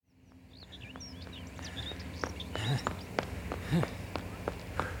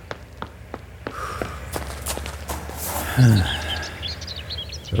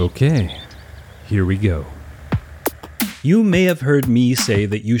Okay, here we go. You may have heard me say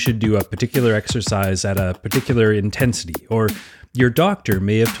that you should do a particular exercise at a particular intensity, or your doctor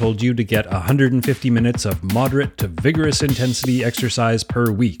may have told you to get 150 minutes of moderate to vigorous intensity exercise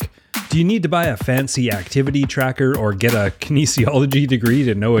per week. Do you need to buy a fancy activity tracker or get a kinesiology degree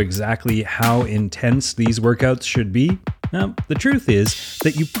to know exactly how intense these workouts should be? Now, the truth is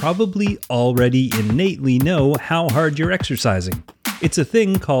that you probably already innately know how hard you're exercising. It's a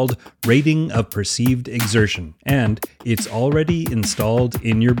thing called rating of perceived exertion, and it's already installed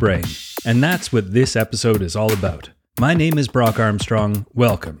in your brain. And that's what this episode is all about. My name is Brock Armstrong.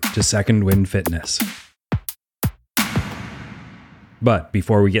 Welcome to Second Wind Fitness. But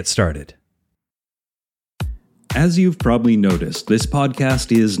before we get started, as you've probably noticed, this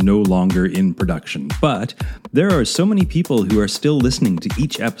podcast is no longer in production, but there are so many people who are still listening to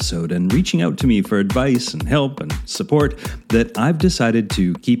each episode and reaching out to me for advice and help and support that I've decided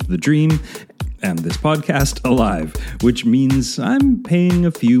to keep the dream and this podcast alive, which means I'm paying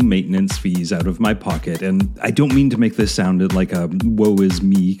a few maintenance fees out of my pocket. And I don't mean to make this sound like a woe is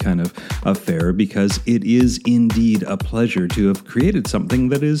me kind of affair, because it is indeed a pleasure to have created something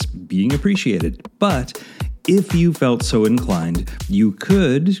that is being appreciated. But if you felt so inclined, you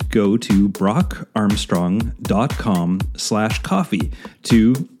could go to brockarmstrong.com/coffee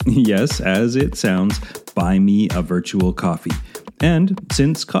to, yes, as it sounds, buy me a virtual coffee. And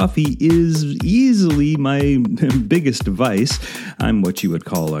since coffee is easily my biggest vice, I'm what you would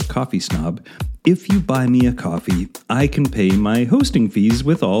call a coffee snob. If you buy me a coffee, I can pay my hosting fees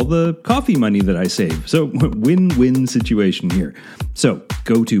with all the coffee money that I save. So win-win situation here. So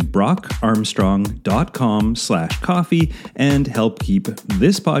go to brockarmstrong.com/coffee and help keep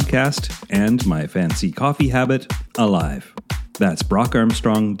this podcast and my fancy coffee habit alive. That's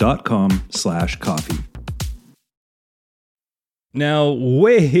brockarmstrong.com/coffee. Now,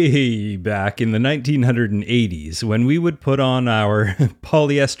 way back in the 1980s, when we would put on our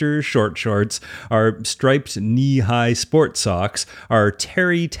polyester short shorts, our striped knee-high sport socks, our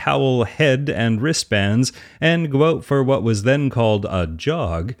terry towel head and wristbands, and go out for what was then called a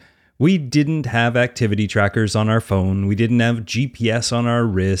jog, we didn't have activity trackers on our phone, we didn't have GPS on our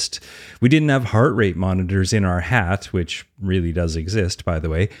wrist, we didn't have heart rate monitors in our hat, which really does exist, by the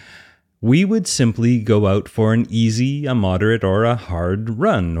way. We would simply go out for an easy, a moderate, or a hard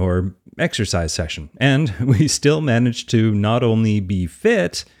run or exercise session. And we still managed to not only be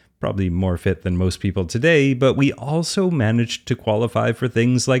fit, probably more fit than most people today, but we also managed to qualify for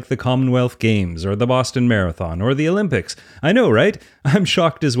things like the Commonwealth Games or the Boston Marathon or the Olympics. I know, right? I'm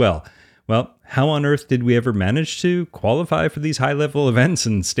shocked as well. Well, how on earth did we ever manage to qualify for these high-level events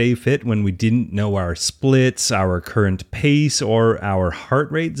and stay fit when we didn't know our splits, our current pace, or our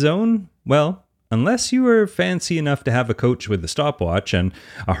heart rate zone? Well, unless you were fancy enough to have a coach with a stopwatch and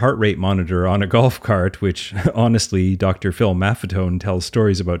a heart rate monitor on a golf cart, which honestly, Dr. Phil Maffetone tells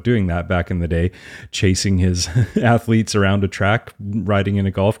stories about doing that back in the day, chasing his athletes around a track, riding in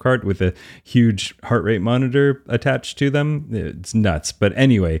a golf cart with a huge heart rate monitor attached to them. It's nuts. But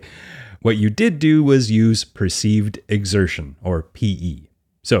anyway, what you did do was use perceived exertion, or PE.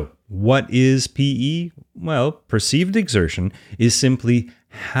 So, what is PE? Well, perceived exertion is simply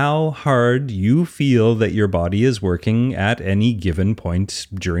how hard you feel that your body is working at any given point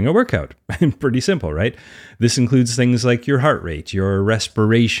during a workout. Pretty simple, right? This includes things like your heart rate, your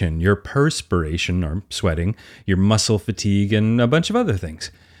respiration, your perspiration, or sweating, your muscle fatigue, and a bunch of other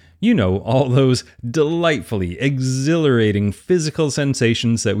things. You know, all those delightfully exhilarating physical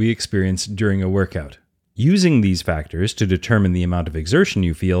sensations that we experience during a workout. Using these factors to determine the amount of exertion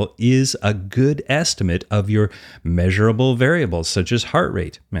you feel is a good estimate of your measurable variables, such as heart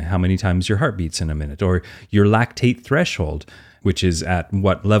rate, how many times your heart beats in a minute, or your lactate threshold, which is at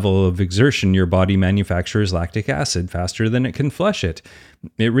what level of exertion your body manufactures lactic acid faster than it can flush it.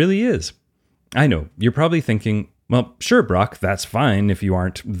 It really is. I know, you're probably thinking, well, sure, Brock, that's fine if you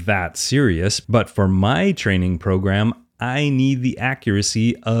aren't that serious, but for my training program, I need the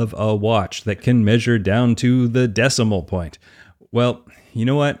accuracy of a watch that can measure down to the decimal point. Well, you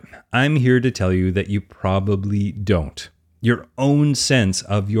know what? I'm here to tell you that you probably don't. Your own sense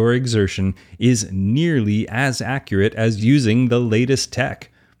of your exertion is nearly as accurate as using the latest tech.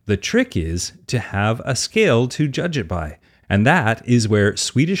 The trick is to have a scale to judge it by, and that is where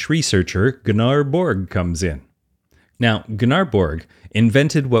Swedish researcher Gunnar Borg comes in. Now, Gunnar Borg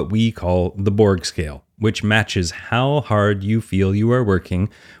invented what we call the Borg scale, which matches how hard you feel you are working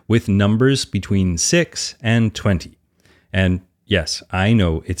with numbers between 6 and 20. And yes, I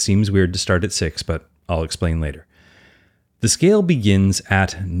know it seems weird to start at 6, but I'll explain later. The scale begins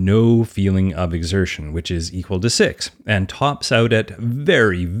at no feeling of exertion, which is equal to 6, and tops out at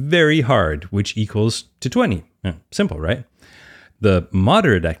very, very hard, which equals to 20. Simple, right? The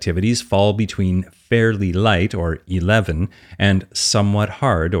moderate activities fall between fairly light, or 11, and somewhat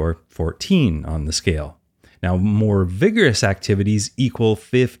hard, or 14 on the scale. Now, more vigorous activities equal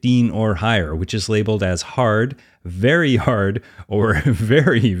 15 or higher, which is labeled as hard, or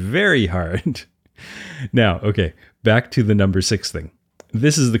very, very hard. Now, okay, back to the number 6 thing.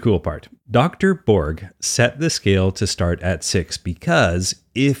 This is the cool part. Dr. Borg set the scale to start at 6 because,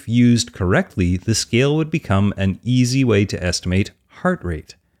 if used correctly, the scale would become an easy way to estimate heart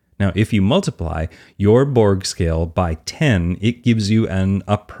rate. Now, if you multiply your Borg scale by 10, it gives you an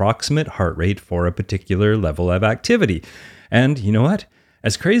approximate heart rate for a particular level of activity. And you know what?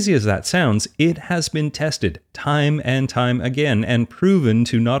 As crazy as that sounds, it has been tested time and time again and proven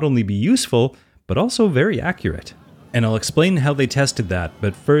to not only be useful, but also very accurate. And I'll explain how they tested that,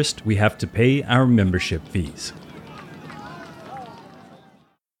 but first we have to pay our membership fees.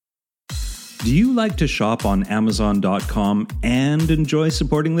 Do you like to shop on Amazon.com and enjoy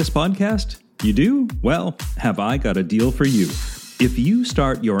supporting this podcast? You do? Well, have I got a deal for you. If you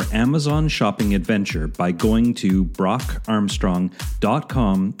start your Amazon shopping adventure by going to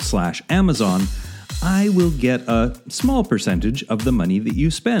brockarmstrong.com/Amazon, I will get a small percentage of the money that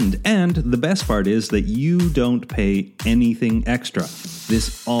you spend. And the best part is that you don't pay anything extra.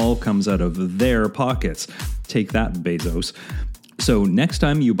 This all comes out of their pockets. Take that, Bezos. So next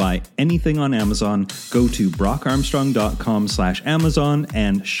time you buy anything on Amazon, go to brockarmstrong.com/Amazon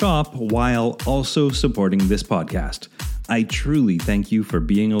and shop while also supporting this podcast. I truly thank you for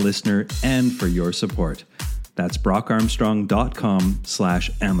being a listener and for your support. That's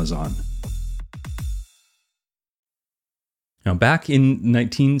brockarmstrong.com/Amazon. Now, back in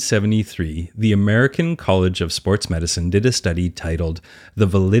 1973, the American College of Sports Medicine did a study titled The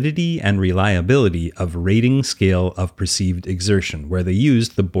Validity and Reliability of Rating Scale of Perceived Exertion, where they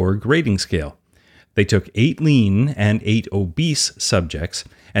used the Borg rating scale. They took 8 lean and 8 obese subjects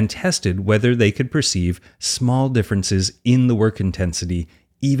and tested whether they could perceive small differences in the work intensity,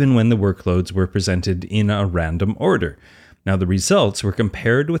 even when the workloads were presented in a random order. Now, the results were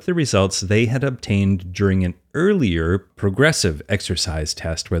compared with the results they had obtained during an earlier progressive exercise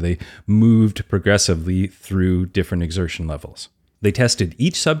test where they moved progressively through different exertion levels. They tested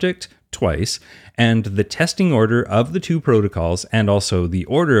each subject twice, and the testing order of the 2 protocols and also the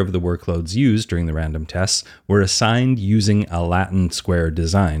order of the workloads used during the random tests were assigned using a Latin square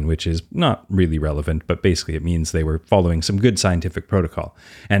design, which is not really relevant, but basically it means they were following some good scientific protocol.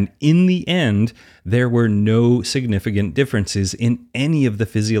 And in the end, there were no significant differences in any of the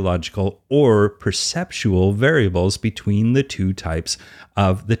physiological or perceptual variables between the 2 types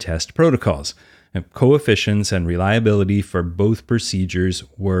of the test protocols. Coefficients and reliability for both procedures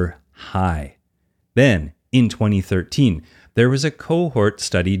were high. Then, in 2013, there was a cohort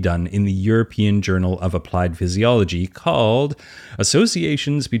study done in the European Journal of Applied Physiology called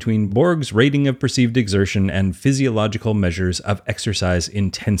Associations Between Borg's Rating of Perceived Exertion and Physiological Measures of Exercise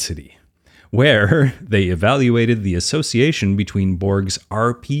Intensity, where they evaluated the association between Borg's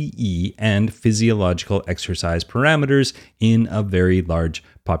RPE and physiological exercise parameters in a very large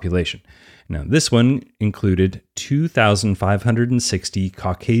population. Now, this one included 2,560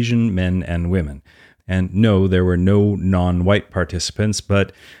 Caucasian men and women. And no, there were no non-white participants,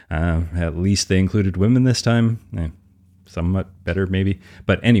 but at least they included women this time. Somewhat better, maybe.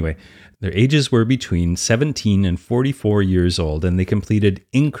 But anyway, their ages were between 17 and 44 years old, and they completed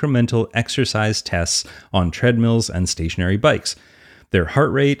incremental exercise tests on treadmills and stationary bikes. Their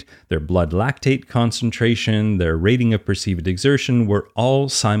heart rate, their blood lactate concentration, their rating of perceived exertion were all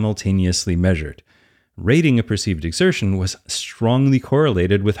simultaneously measured. Rating of perceived exertion was strongly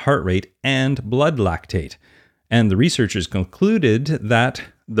correlated with heart rate and blood lactate. And the researchers concluded that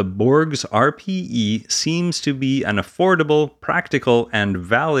the Borg's RPE seems to be an affordable, practical, and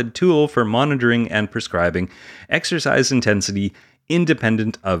valid tool for monitoring and prescribing exercise intensity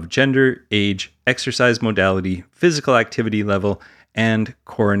independent of gender, age, exercise modality, physical activity level, and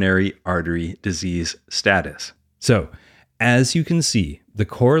coronary artery disease status. So, as you can see, the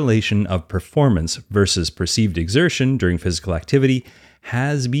correlation of performance versus perceived exertion during physical activity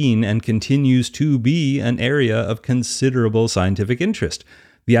has been and continues to be an area of considerable scientific interest.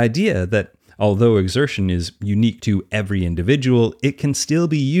 The idea that although exertion is unique to every individual, it can still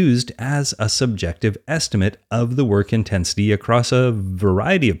be used as a subjective estimate of the work intensity across a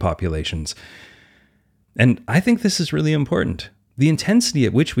variety of populations. And I think this is really important. The intensity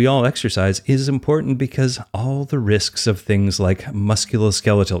at which we all exercise is important because all the risks of things like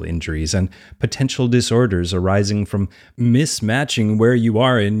musculoskeletal injuries and potential disorders arising from mismatching where you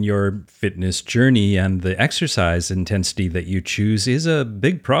are in your fitness journey and the exercise intensity that you choose is a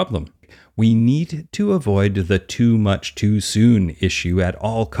big problem. We need to avoid the too much too soon issue at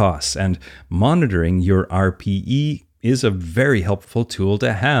all costs, and monitoring your RPE is a very helpful tool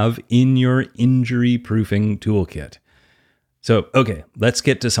to have in your injury-proofing toolkit. So, okay, let's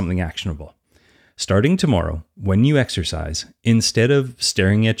get to something actionable. Starting tomorrow, when you exercise, instead of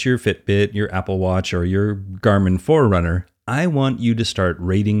staring at your Fitbit, your Apple Watch, or your Garmin Forerunner, I want you to start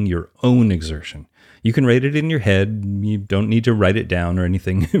rating your own exertion. You can rate it in your head. You don't need to write it down or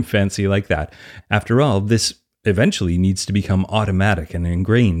anything fancy like that. After all, this eventually needs to become automatic and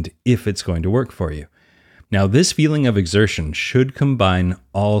ingrained if it's going to work for you. Now, this feeling of exertion should combine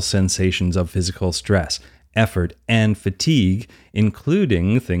all sensations of physical stress, effort, and fatigue,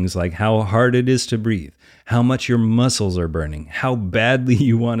 including things like how hard it is to breathe, how much your muscles are burning, how badly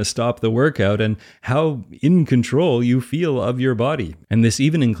you want to stop the workout, and how in control you feel of your body. And this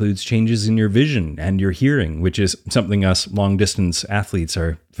even includes changes in your vision and your hearing, which is something us long-distance athletes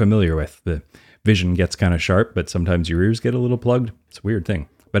are familiar with. The vision gets kind of sharp, but sometimes your ears get a little plugged. It's a weird thing.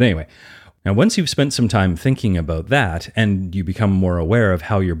 But anyway, now, once you've spent some time thinking about that and you become more aware of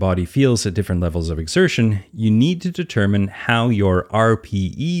how your body feels at different levels of exertion, you need to determine how your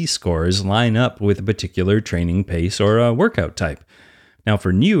RPE scores line up with a particular training pace or a workout type. Now,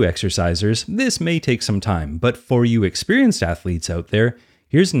 for new exercisers, this may take some time, but for you experienced athletes out there,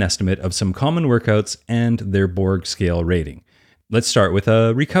 here's an estimate of some common workouts and their Borg scale rating. Let's start with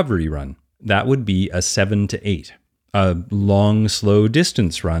a recovery run. That would be a 7 to 8. A long, slow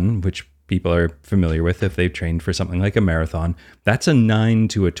distance run, which people are familiar with if they've trained for something like a marathon, that's a 9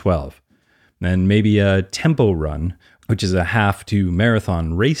 to a 12. And maybe a tempo run, which is a half to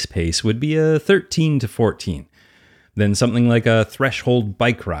marathon race pace, would be a 13 to 14. Then something like a threshold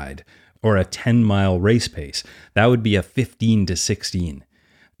bike ride or a 10-mile race pace, that would be a 15 to 16.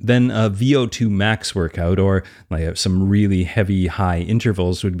 Then a VO2 max workout or like some really heavy high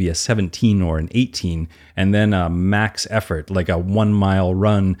intervals would be a 17 or an 18. And then a max effort like a 1 mile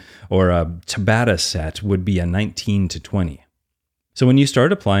run or a Tabata set would be a 19 to 20. So when you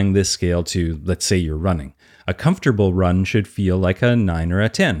start applying this scale to, let's say you're running, a comfortable run should feel like a 9 or a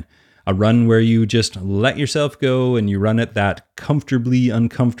 10. A run where you just let yourself go and you run at that comfortably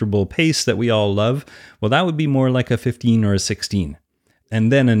uncomfortable pace that we all love, well, that would be more like a 15 or a 16. And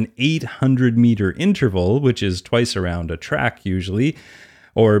then an 800-meter interval, which is twice around a track usually,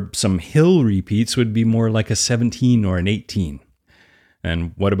 or some hill repeats would be more like a 17 or an 18.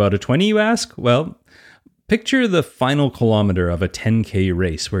 And what about a 20, you ask? Well, picture the final kilometer of a 10K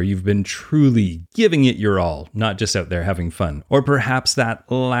race where you've been truly giving it your all, not just out there having fun. Or perhaps that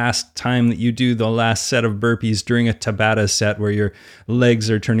last time that you do the last set of burpees during a Tabata set where your legs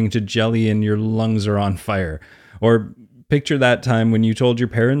are turning to jelly and your lungs are on fire. Or picture that time when you told your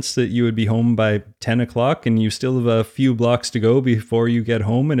parents that you would be home by 10 o'clock and you still have a few blocks to go before you get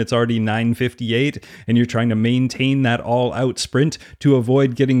home and it's already 9:58 and you're trying to maintain that all-out sprint to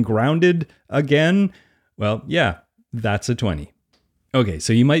avoid getting grounded again. Well, yeah, that's a 20. Okay,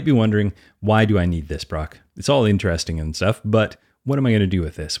 so you might be wondering, why do I need this, Brock? It's all interesting and stuff, but what am I going to do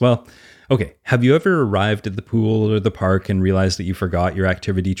with this? Well, okay, have you ever arrived at the pool or the park and realized that you forgot your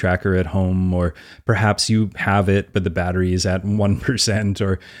activity tracker at home? Or perhaps you have it, but the battery is at 1%.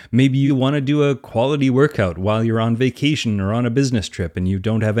 Or maybe you want to do a quality workout while you're on vacation or on a business trip and you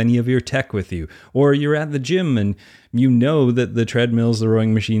don't have any of your tech with you. Or you're at the gym and you know that the treadmills, the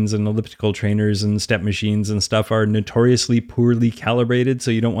rowing machines, and elliptical trainers and step machines and stuff are notoriously poorly calibrated, so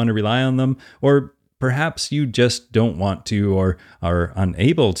you don't want to rely on them. Or perhaps you just don't want to or are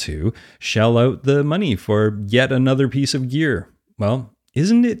unable to shell out the money for yet another piece of gear. Well,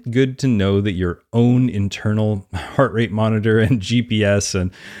 isn't it good to know that your own internal heart rate monitor and GPS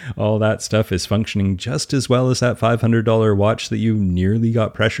and all that stuff is functioning just as well as that $500 watch that you nearly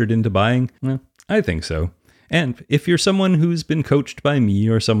got pressured into buying? Well, I think so. And if you're someone who's been coached by me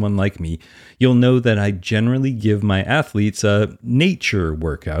or someone like me, you'll know that I generally give my athletes a nature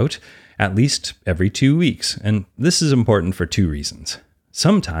workout at least every 2 weeks. And this is important for two reasons.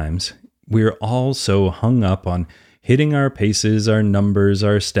 Sometimes we're all so hung up on hitting our paces, our numbers,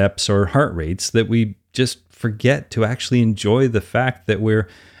 our steps, or heart rates that we just forget to actually enjoy the fact that we're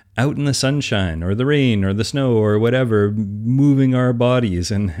out in the sunshine or the rain or the snow or whatever, moving our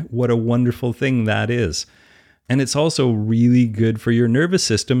bodies, and what a wonderful thing that is. And it's also really good for your nervous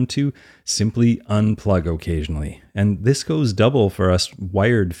system to simply unplug occasionally. And this goes double for us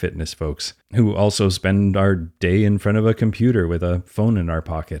wired fitness folks who also spend our day in front of a computer with a phone in our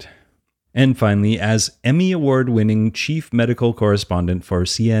pocket. And finally, as Emmy Award-winning chief medical correspondent for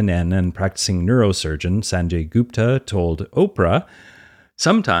CNN and practicing neurosurgeon Sanjay Gupta told Oprah,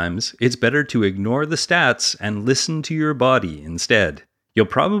 "Sometimes it's better to ignore the stats and listen to your body instead. You'll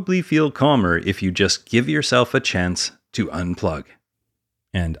probably feel calmer if you just give yourself a chance to unplug."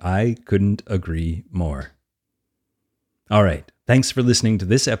 And I couldn't agree more. All right, thanks for listening to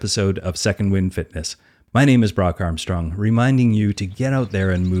this episode of Second Wind Fitness. My name is Brock Armstrong, reminding you to get out there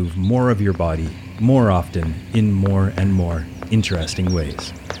and move more of your body, more often, in more and more interesting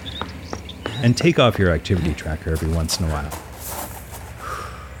ways. And take off your activity tracker every once in a while.